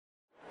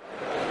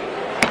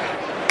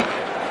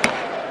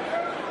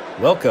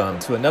Welcome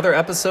to another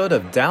episode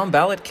of Down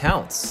Ballot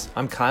Counts.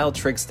 I'm Kyle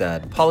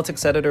Trigstad,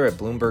 politics editor at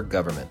Bloomberg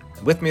Government.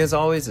 With me as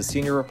always is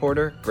senior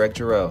reporter Greg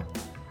Giroux.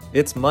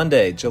 It's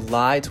Monday,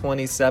 July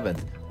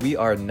 27th. We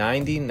are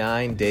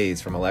 99 days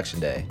from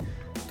Election Day.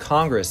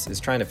 Congress is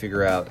trying to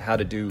figure out how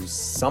to do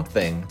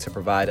something to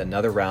provide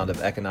another round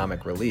of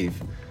economic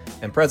relief,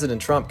 and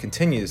President Trump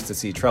continues to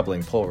see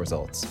troubling poll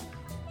results.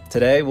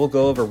 Today, we'll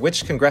go over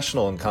which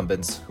congressional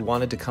incumbents who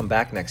wanted to come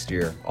back next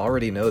year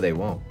already know they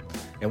won't,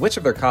 and which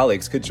of their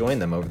colleagues could join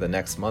them over the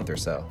next month or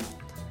so.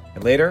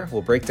 And later,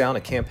 we'll break down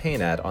a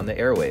campaign ad on the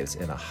airwaves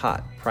in a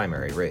hot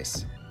primary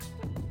race.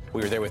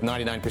 We were there with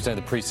 99% of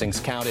the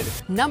precincts counted.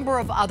 Number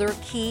of other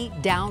key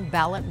down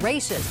ballot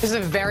races. This is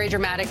a very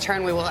dramatic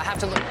turn. We will have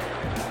to look.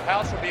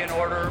 House will be in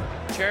order.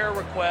 Chair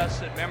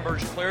requests that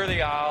members clear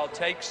the aisle,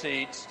 take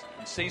seats,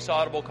 and cease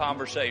audible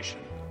conversation.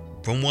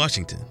 From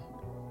Washington,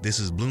 this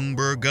is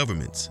Bloomberg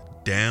Government's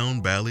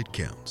Down Ballot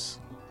Counts.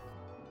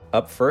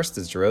 Up first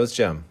is Giroux's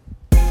Gem.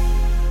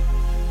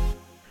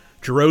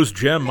 Giroux's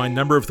Gem, my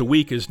number of the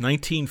week, is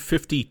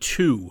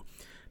 1952.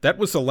 That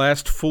was the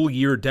last full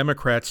year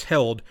Democrats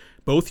held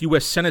both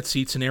U.S. Senate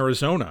seats in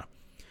Arizona.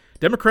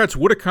 Democrats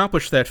would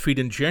accomplish that feat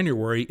in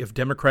January if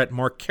Democrat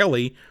Mark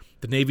Kelly,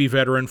 the Navy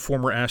veteran,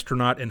 former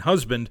astronaut, and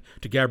husband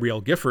to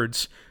Gabrielle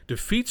Giffords,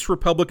 defeats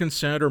Republican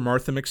Senator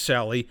Martha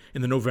McSally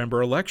in the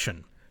November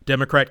election.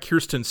 Democrat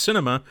Kyrsten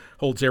Sinema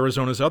holds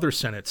Arizona's other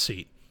Senate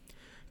seat.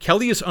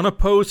 Kelly is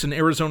unopposed in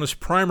Arizona's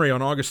primary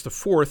on August the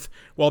 4th,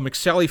 while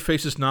McSally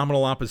faces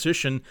nominal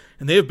opposition,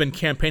 and they have been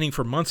campaigning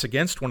for months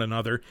against one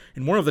another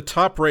in one of the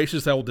top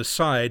races that will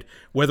decide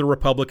whether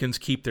Republicans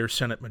keep their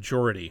Senate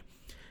majority.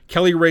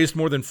 Kelly raised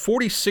more than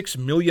 $46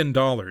 million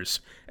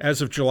as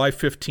of July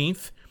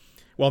 15th,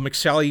 while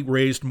McSally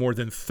raised more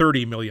than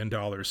 $30 million.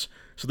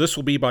 So this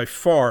will be by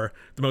far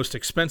the most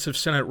expensive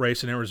Senate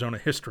race in Arizona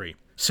history.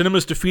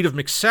 Sinema's defeat of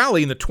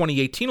McSally in the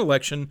 2018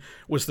 election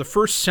was the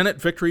first Senate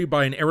victory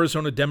by an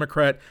Arizona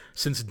Democrat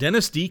since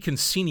Dennis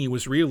DeConcini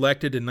was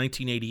reelected in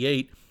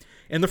 1988,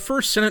 and the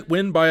first Senate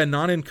win by a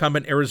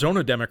non-incumbent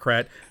Arizona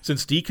Democrat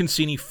since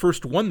DeConcini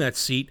first won that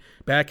seat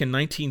back in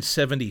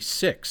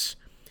 1976.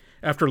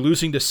 After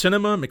losing to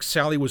Sinema,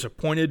 McSally was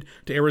appointed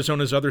to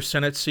Arizona's other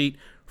Senate seat,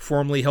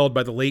 formerly held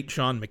by the late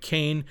John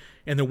McCain,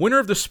 and the winner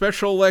of the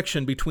special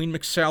election between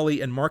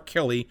McSally and Mark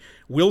Kelly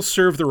will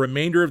serve the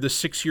remainder of the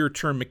six-year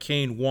term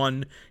McCain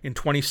won in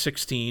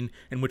 2016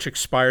 and which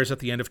expires at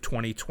the end of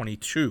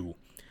 2022.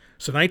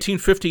 So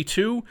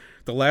 1952,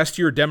 the last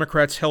year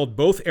Democrats held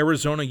both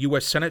Arizona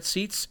U.S. Senate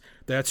seats.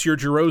 That's your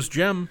Giroux's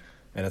Gem.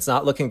 And it's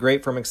not looking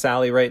great for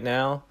McSally right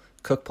now.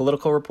 Cook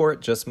Political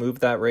Report just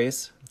moved that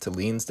race to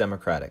leans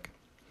Democratic.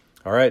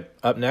 All right,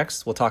 up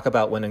next, we'll talk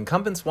about when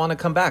incumbents want to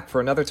come back for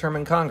another term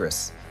in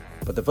Congress,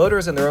 but the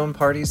voters in their own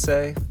parties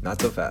say, not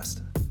so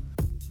fast.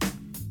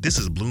 This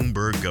is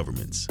Bloomberg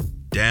Government's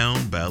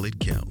Down Ballot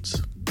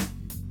Counts.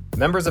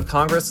 Members of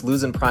Congress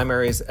lose in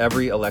primaries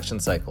every election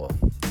cycle.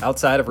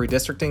 Outside of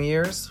redistricting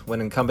years,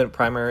 when incumbent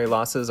primary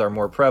losses are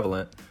more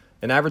prevalent,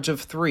 an average of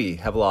 3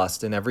 have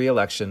lost in every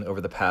election over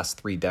the past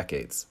 3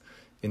 decades.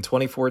 In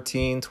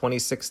 2014,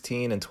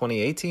 2016, and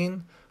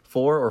 2018,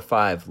 4 or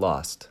 5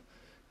 lost.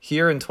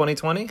 Here in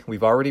 2020,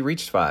 we've already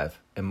reached 5,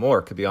 and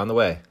more could be on the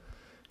way.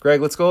 Greg,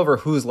 let's go over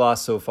who's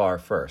lost so far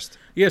first.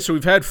 Yeah, so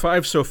we've had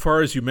 5 so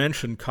far, as you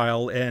mentioned,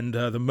 Kyle, and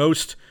the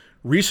most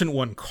recent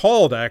one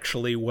called,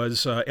 actually,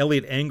 was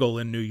Eliot Engel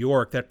in New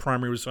York. That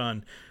primary was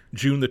on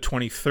June the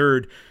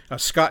 23rd.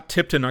 Scott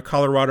Tipton, a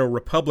Colorado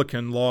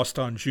Republican, lost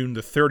on June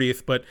the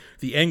 30th, but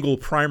the Engel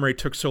primary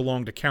took so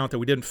long to count that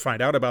we didn't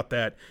find out about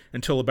that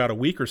until about a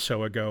week or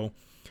so ago.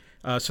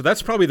 So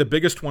that's probably the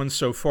biggest one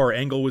so far.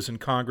 Engel was in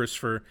Congress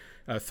for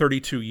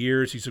 32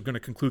 years. He's going to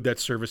conclude that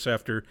service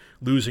after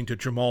losing to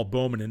Jamal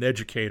Bowman, an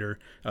educator,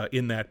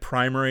 in that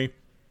primary.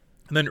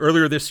 And then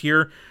earlier this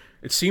year,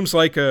 it seems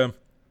like a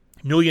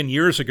million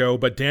years ago,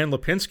 but Dan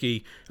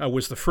Lipinski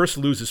was the first to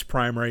lose his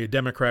primary, a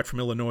Democrat from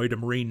Illinois, to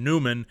Maureen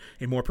Newman,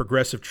 a more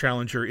progressive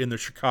challenger in the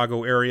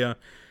Chicago area.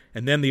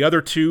 And then the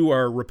other 2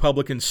 are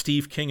Republican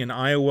Steve King in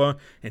Iowa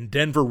and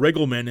Denver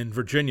Riggleman in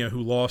Virginia,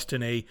 who lost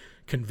in a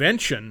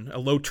convention, a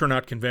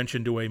low-turnout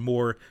convention, to a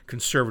more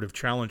conservative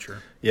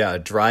challenger. Yeah, a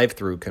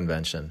drive-through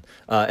convention.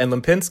 And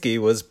Lipinski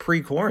was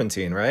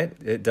pre-quarantine, right?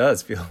 It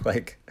does feel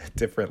like a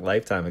different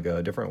lifetime ago,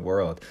 a different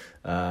world.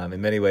 In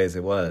many ways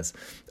it was.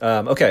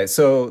 Okay,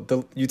 so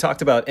you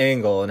talked about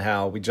Engel and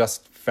how we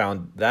just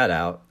found that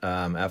out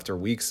after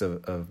weeks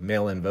of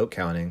mail-in vote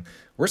counting.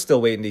 We're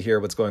still waiting to hear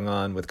what's going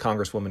on with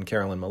Congresswoman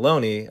Carolyn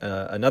Maloney,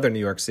 another New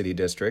York City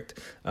district.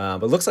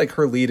 But looks like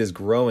her lead is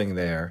growing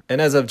there. And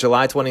as of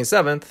July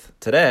 27th,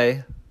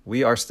 today,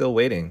 we are still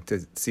waiting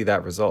to see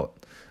that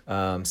result.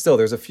 Still,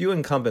 there's a few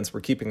incumbents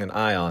we're keeping an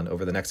eye on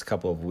over the next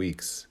couple of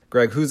weeks.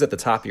 Greg, who's at the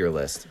top of your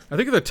list? I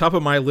think at the top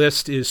of my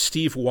list is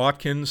Steve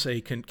Watkins,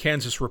 a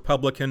Kansas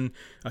Republican.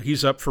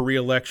 He's up for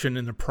re-election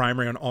in the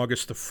primary on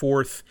August the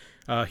 4th.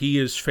 He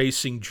is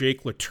facing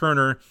Jake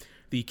LaTurner,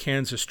 the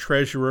Kansas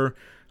treasurer.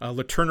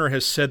 LaTurner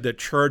has said that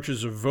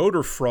charges of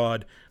voter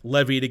fraud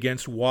levied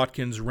against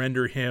Watkins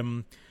render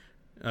him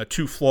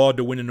too flawed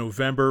to win in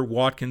November.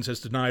 Watkins has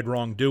denied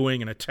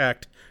wrongdoing and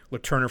attacked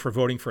LaTurner for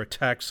voting for a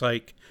tax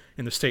hike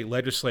in the state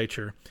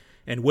legislature.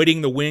 And waiting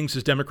in the wings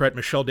is Democrat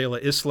Michelle De La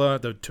Isla,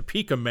 the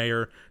Topeka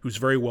mayor, who's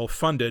very well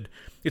funded.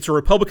 It's a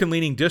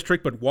Republican-leaning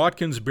district, but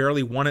Watkins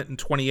barely won it in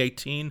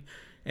 2018.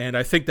 And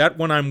I think that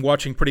one I'm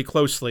watching pretty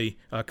closely,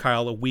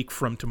 Kyle, a week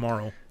from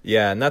tomorrow.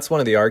 Yeah, and that's one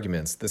of the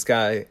arguments. This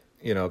guy,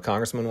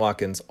 Congressman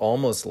Watkins,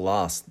 almost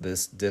lost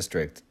this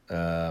district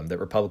that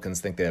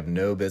Republicans think they have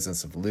no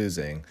business of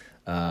losing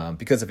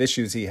because of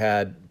issues he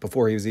had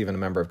before he was even a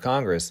member of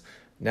Congress.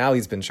 Now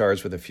he's been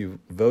charged with a few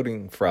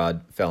voting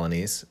fraud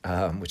felonies,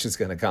 which is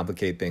going to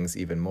complicate things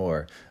even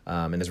more.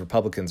 And as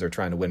Republicans are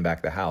trying to win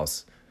back the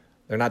House,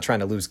 they're not trying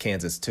to lose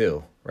Kansas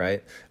too,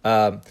 right?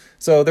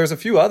 So there's a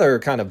few other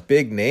kind of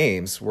big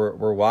names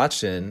we're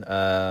watching,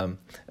 a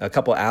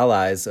couple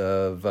allies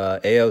of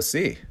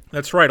AOC.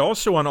 That's right.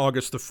 Also on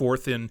August the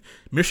 4th in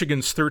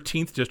Michigan's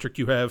 13th district,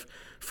 you have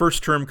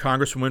first-term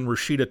Congresswoman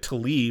Rashida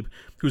Tlaib,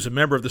 who's a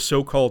member of the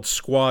so-called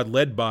squad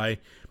led by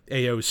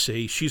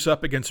AOC. She's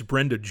up against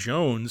Brenda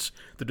Jones,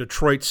 the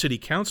Detroit City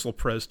Council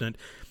president.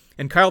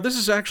 And Kyle, this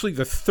is actually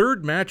the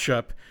third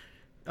matchup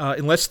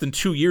in less than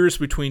 2 years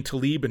between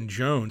Tlaib and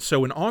Jones.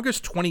 So in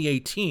August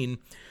 2018,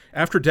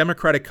 after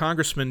Democratic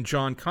Congressman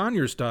John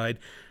Conyers died,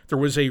 there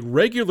was a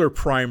regular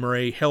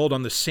primary held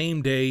on the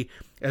same day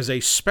as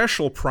a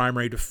special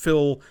primary to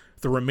fill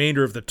the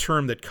remainder of the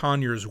term that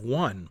Conyers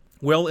won.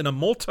 Well, in a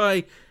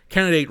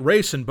multi-candidate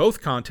race in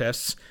both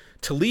contests,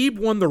 Tlaib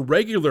won the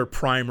regular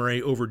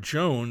primary over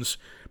Jones,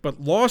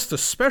 but lost the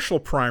special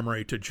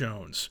primary to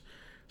Jones.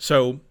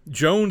 So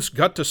Jones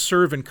got to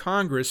serve in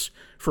Congress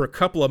for a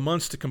couple of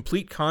months to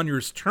complete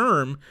Conyers'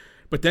 term,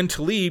 but then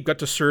Tlaib got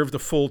to serve the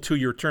full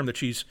 2-year term that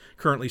she's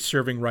currently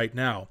serving right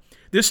now.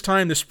 This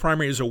time, this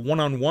primary is a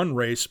one-on-one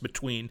race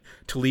between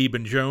Tlaib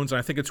and Jones, and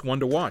I think it's one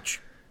to watch.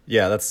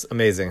 Yeah, that's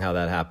amazing how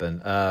that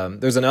happened.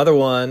 There's another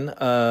one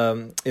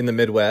in the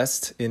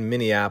Midwest, in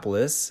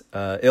Minneapolis,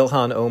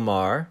 Ilhan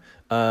Omar.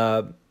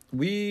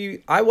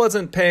 I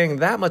wasn't paying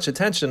that much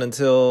attention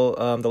until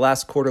the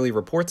last quarterly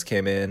reports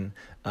came in,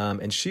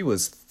 and she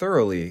was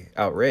thoroughly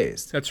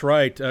outraised. That's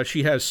right.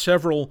 She has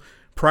several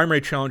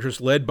primary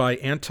challengers led by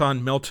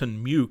Anton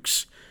Melton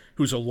Mukes,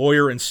 who's a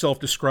lawyer and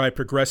self-described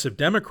progressive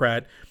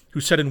Democrat,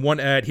 who said in one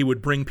ad he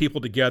would bring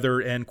people together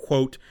and,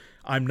 quote,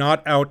 "I'm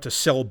not out to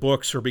sell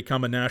books or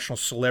become a national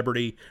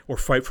celebrity or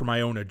fight for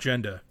my own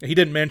agenda." He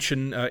didn't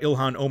mention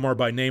Ilhan Omar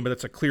by name, but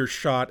that's a clear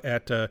shot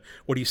at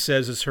what he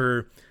says is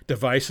her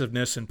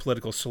divisiveness and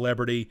political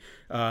celebrity.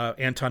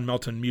 Anton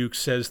Melton Mukes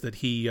says that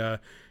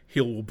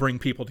he'll bring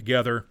people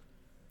together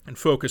and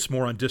focus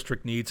more on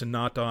district needs and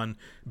not on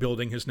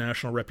building his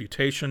national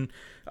reputation.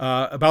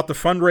 About the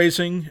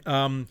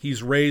fundraising,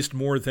 he's raised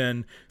more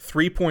than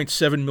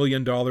 $3.7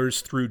 million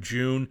through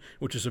June,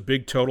 which is a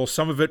big total.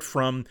 Some of it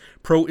from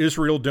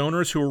pro-Israel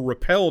donors who were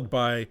repelled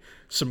by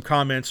some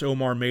comments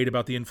Omar made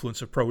about the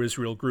influence of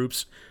pro-Israel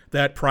groups.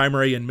 That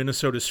primary in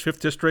Minnesota's 5th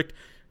District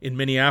in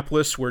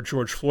Minneapolis, where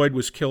George Floyd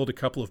was killed a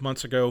couple of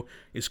months ago,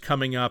 is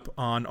coming up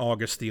on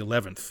August the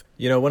 11th.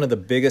 One of the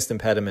biggest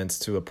impediments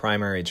to a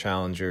primary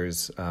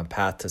challenger's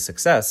path to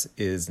success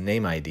is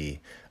name ID.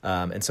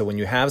 And so when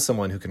you have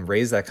someone who can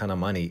raise that kind of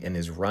money and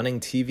is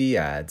running TV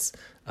ads,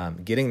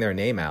 getting their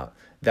name out,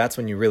 that's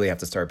when you really have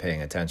to start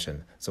paying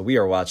attention. So we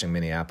are watching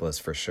Minneapolis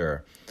for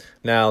sure.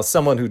 Now,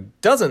 someone who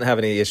doesn't have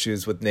any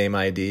issues with name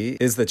ID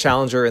is the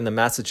challenger in the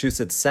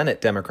Massachusetts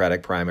Senate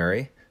Democratic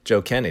primary,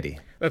 Joe Kennedy.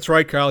 That's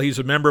right, Kyle. He's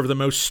a member of the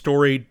most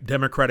storied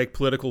Democratic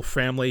political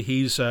family.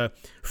 He's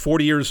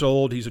 40 years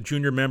old. He's a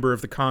junior member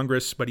of the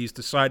Congress, but he's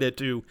decided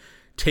to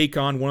take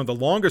on one of the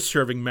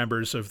longest-serving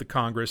members of the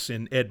Congress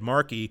in Ed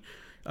Markey,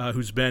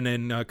 who's been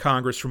in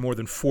Congress for more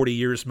than 40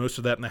 years, most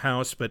of that in the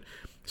House, but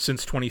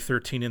since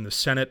 2013 in the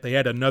Senate. They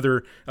had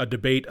another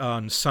debate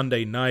on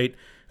Sunday night.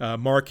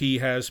 Markey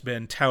has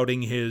been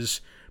touting his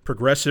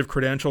progressive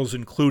credentials,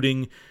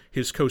 including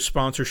his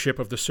co-sponsorship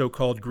of the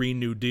so-called Green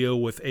New Deal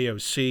with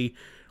AOC,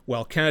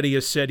 while Kennedy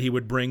has said he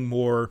would bring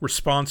more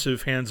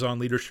responsive, hands-on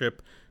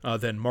leadership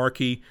than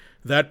Markey.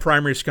 That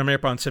primary is coming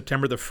up on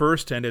September the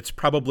 1st, and it's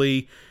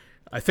probably,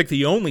 I think,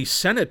 the only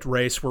Senate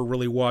race we're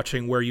really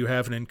watching where you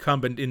have an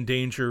incumbent in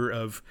danger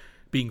of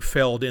being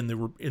felled in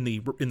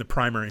the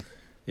primary.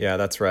 Yeah,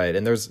 that's right.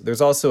 And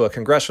there's also a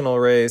congressional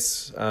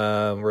race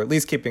we're at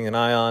least keeping an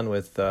eye on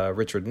with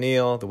Richard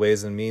Neal, the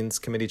Ways and Means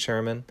Committee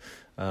chairman.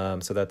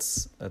 So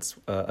that's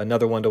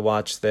another one to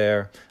watch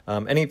there.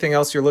 Anything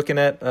else you're looking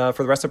at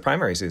for the rest of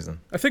primary season?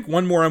 I think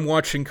one more I'm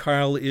watching,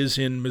 Kyle, is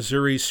in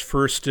Missouri's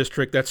 1st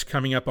District. That's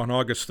coming up on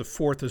August the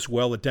 4th as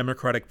well, a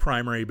Democratic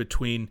primary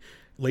between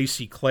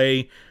Lacy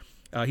Clay.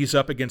 He's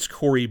up against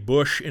Cori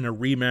Bush in a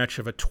rematch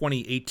of a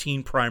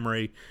 2018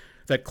 primary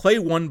that Clay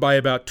won by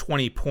about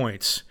 20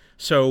 points.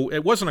 So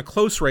it wasn't a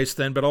close race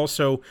then, but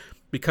also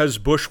because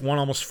Bush won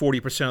almost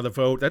 40% of the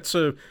vote, that's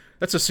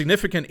a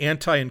significant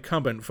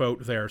anti-incumbent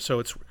vote there. So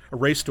it's a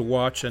race to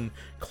watch. And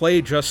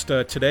Clay just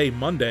today,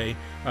 Monday,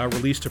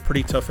 released a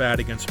pretty tough ad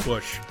against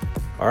Bush.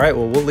 All right,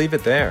 well, we'll leave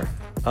it there.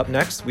 Up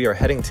next, we are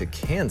heading to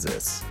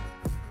Kansas.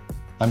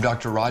 I'm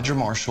Dr. Roger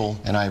Marshall,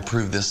 and I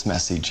approve this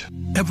message.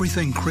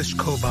 Everything Chris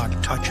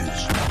Kobach touches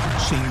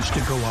seems to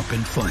go up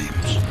in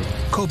flames.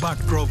 Kobach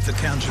drove the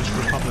Kansas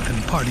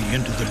Republican Party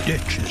into the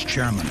ditch as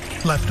chairman,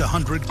 left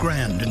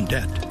 $100,000 in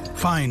debt,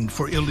 fined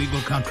for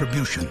illegal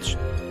contributions,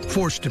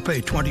 forced to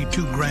pay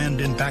 $22,000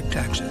 in back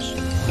taxes.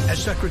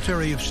 As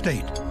Secretary of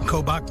State,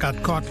 Kobach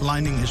got caught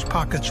lining his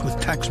pockets with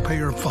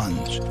taxpayer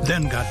funds,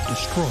 then got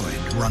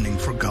destroyed running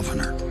for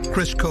governor.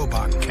 Chris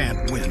Kobach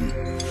can't win,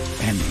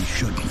 and he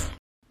shouldn't.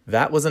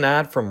 That was an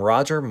ad from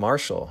Roger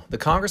Marshall, the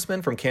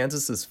congressman from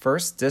Kansas's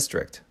 1st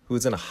District, who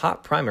is in a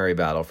hot primary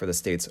battle for the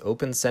state's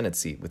open Senate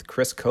seat with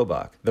Chris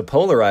Kobach, the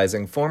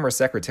polarizing former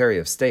Secretary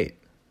of State.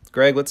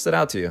 Greg, what stood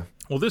out to you?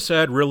 Well, this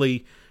ad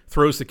really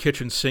throws the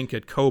kitchen sink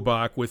at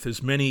Kobach with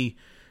as many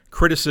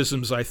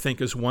criticisms, I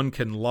think, as one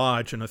can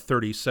lodge in a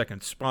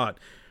 30-second spot.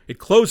 It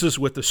closes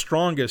with the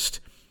strongest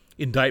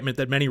indictment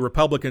that many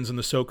Republicans in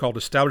the so-called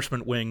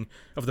establishment wing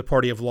of the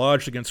party have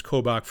lodged against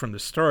Kobach from the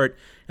start,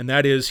 and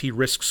that is he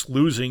risks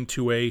losing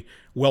to a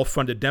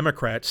well-funded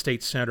Democrat,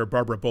 State Senator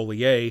Barbara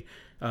Bollier,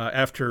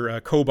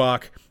 after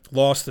Kobach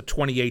lost the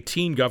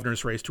 2018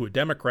 governor's race to a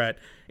Democrat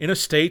in a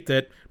state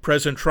that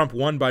President Trump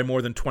won by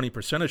more than 20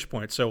 percentage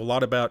points. So a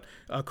lot about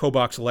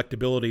Kobach's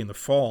electability in the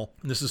fall.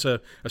 And this is a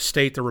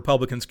state the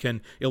Republicans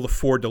can ill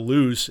afford to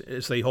lose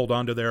as they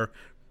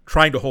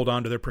trying to hold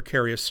on to their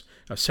precarious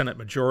Senate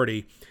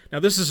majority. Now,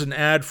 this is an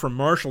ad from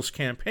Marshall's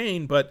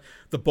campaign, but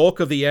the bulk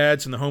of the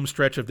ads in the home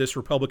stretch of this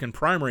Republican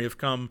primary have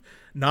come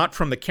not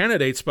from the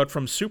candidates, but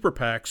from super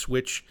PACs,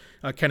 which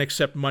can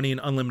accept money in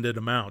unlimited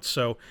amounts.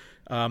 So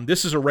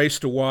this is a race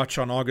to watch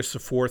on August the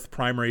 4th,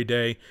 primary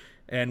day,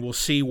 and we'll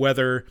see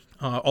whether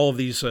all of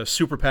these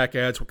super PAC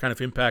ads, what kind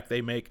of impact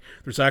they make.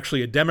 There's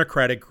actually a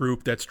Democratic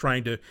group that's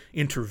trying to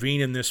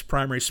intervene in this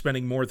primary,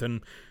 spending more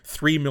than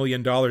 $3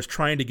 million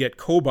trying to get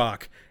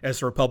Kobach as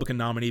the Republican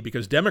nominee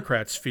because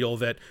Democrats feel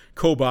that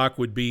Kobach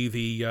would be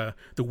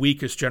the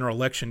weakest general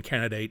election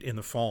candidate in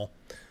the fall.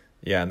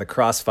 Yeah, and the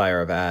crossfire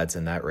of ads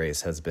in that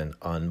race has been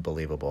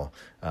unbelievable.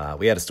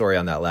 We had a story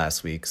on that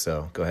last week,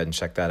 so go ahead and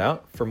check that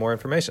out for more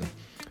information.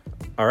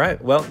 All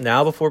right, well,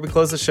 now before we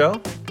close the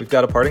show, we've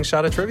got a parting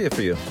shot of trivia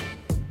for you.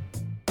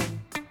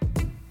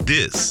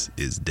 This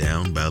is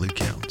Down Ballot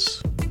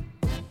Counts.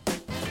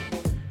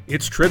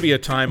 It's trivia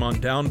time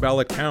on Down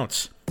Ballot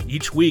Counts.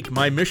 Each week,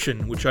 my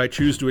mission, which I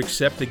choose to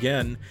accept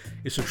again,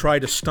 is to try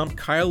to stump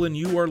Kyle and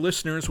you, our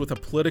listeners, with a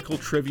political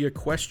trivia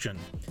question.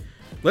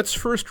 Let's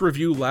first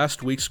review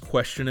last week's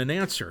question and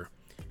answer.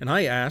 And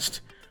I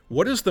asked,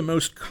 what is the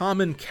most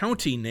common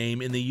county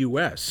name in the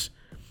U.S.?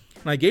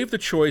 And I gave the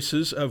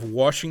choices of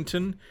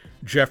Washington,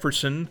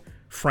 Jefferson,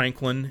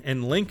 Franklin,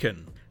 and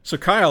Lincoln. So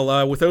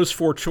Kyle, with those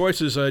 4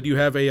 choices, do you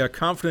have a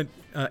confident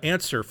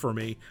answer for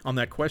me on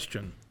that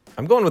question?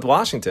 I'm going with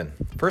Washington,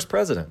 first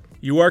president.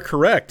 You are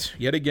correct.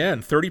 Yet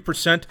again,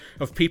 30%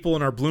 of people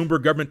in our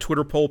Bloomberg government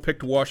Twitter poll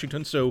picked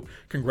Washington, so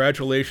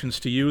congratulations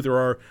to you. There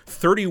are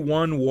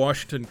 31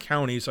 Washington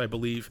counties, I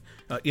believe,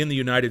 in the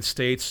United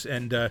States,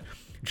 and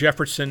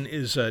Jefferson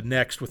is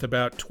next with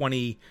about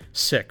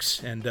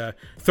 26, and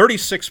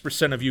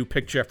 36% of you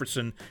picked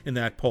Jefferson in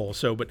that poll.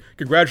 But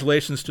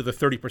congratulations to the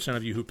 30%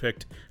 of you who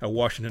picked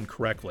Washington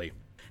correctly.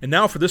 And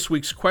now for this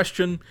week's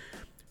question,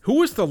 who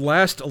was the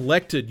last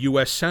elected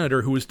U.S.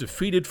 Senator who was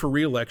defeated for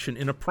re-election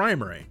in a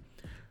primary?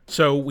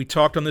 So we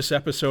talked on this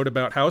episode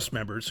about House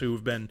members who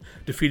have been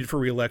defeated for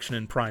re-election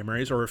in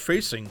primaries or are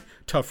facing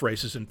tough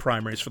races in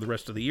primaries for the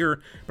rest of the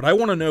year. But I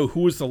want to know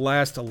who is the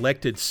last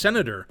elected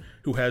senator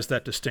who has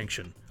that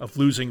distinction of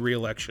losing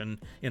re-election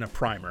in a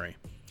primary.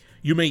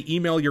 You may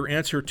email your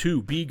answer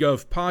to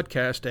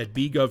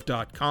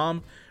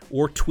bgovpodcast@bgov.com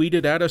or tweet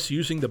it at us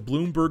using the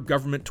Bloomberg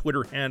government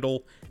Twitter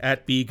handle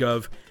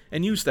 @bgov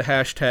and use the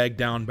hashtag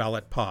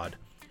DownBallotPod.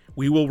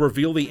 We will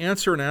reveal the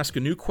answer and ask a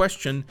new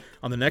question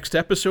on the next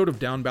episode of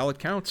Down Ballot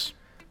Counts.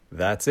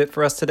 That's it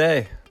for us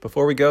today.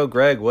 Before we go,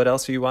 Greg, what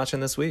else are you watching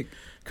this week?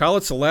 Kyle,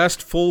 it's the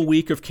last full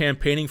week of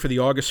campaigning for the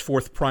August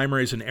 4th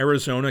primaries in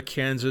Arizona,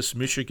 Kansas,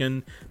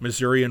 Michigan,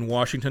 Missouri, and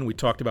Washington. We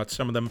talked about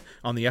some of them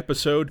on the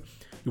episode.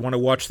 You want to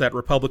watch that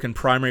Republican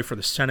primary for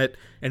the Senate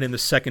and in the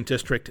 2nd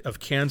District of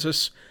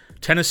Kansas.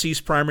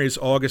 Tennessee's primary is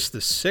August the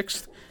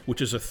 6th,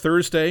 which is a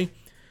Thursday,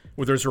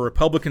 where there's a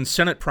Republican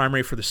Senate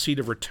primary for the seat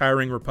of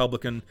retiring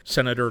Republican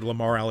Senator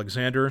Lamar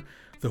Alexander.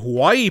 The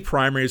Hawaii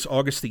primary is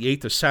August the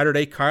 8th, a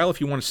Saturday. Kyle, if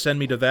you want to send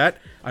me to that,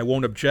 I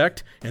won't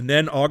object. And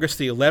then August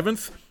the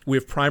 11th, we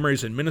have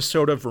primaries in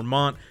Minnesota,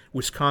 Vermont,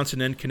 Wisconsin,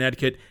 and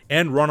Connecticut,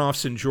 and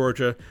runoffs in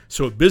Georgia.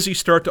 So a busy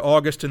start to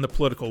August in the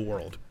political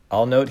world.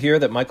 I'll note here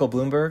that Michael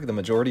Bloomberg, the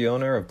majority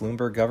owner of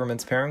Bloomberg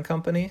Government's parent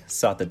company,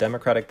 sought the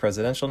Democratic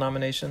presidential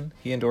nomination.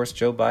 He endorsed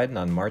Joe Biden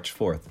on March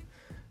 4th.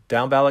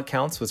 Down Ballot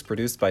Counts was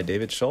produced by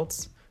David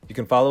Schultz. You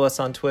can follow us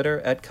on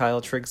Twitter @Kyle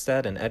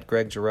Trigstad and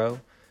 @Greg Giroux.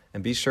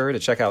 And be sure to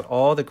check out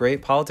all the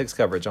great politics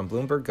coverage on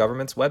Bloomberg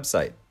Government's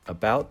website,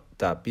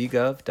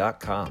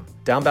 about.bgov.com.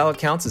 Down Ballot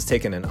Counts is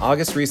taking an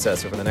August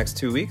recess over the next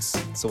 2 weeks,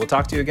 so we'll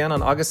talk to you again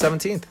on August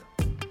 17th.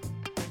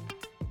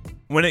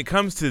 When it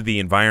comes to the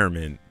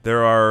environment,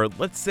 there are,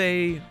 let's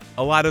say,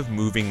 a lot of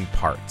moving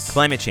parts.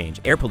 Climate change,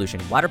 air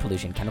pollution, water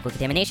pollution, chemical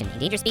contamination,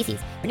 endangered species,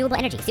 renewable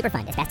energy,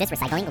 Superfund, asbestos,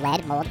 recycling,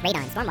 lead, mold,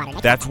 radon,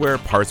 stormwater. That's where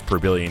Parts Per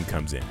Billion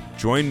comes in.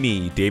 Join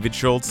me, David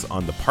Schultz,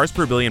 on the Parts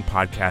Per Billion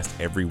podcast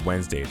every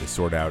Wednesday to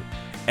sort out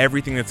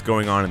everything that's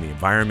going on in the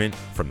environment,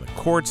 from the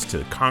courts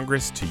to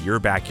Congress to your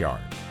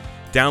backyard.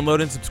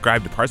 Download and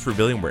subscribe to Parts Per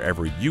Billion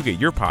wherever you get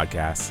your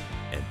podcasts,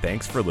 and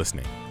thanks for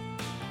listening.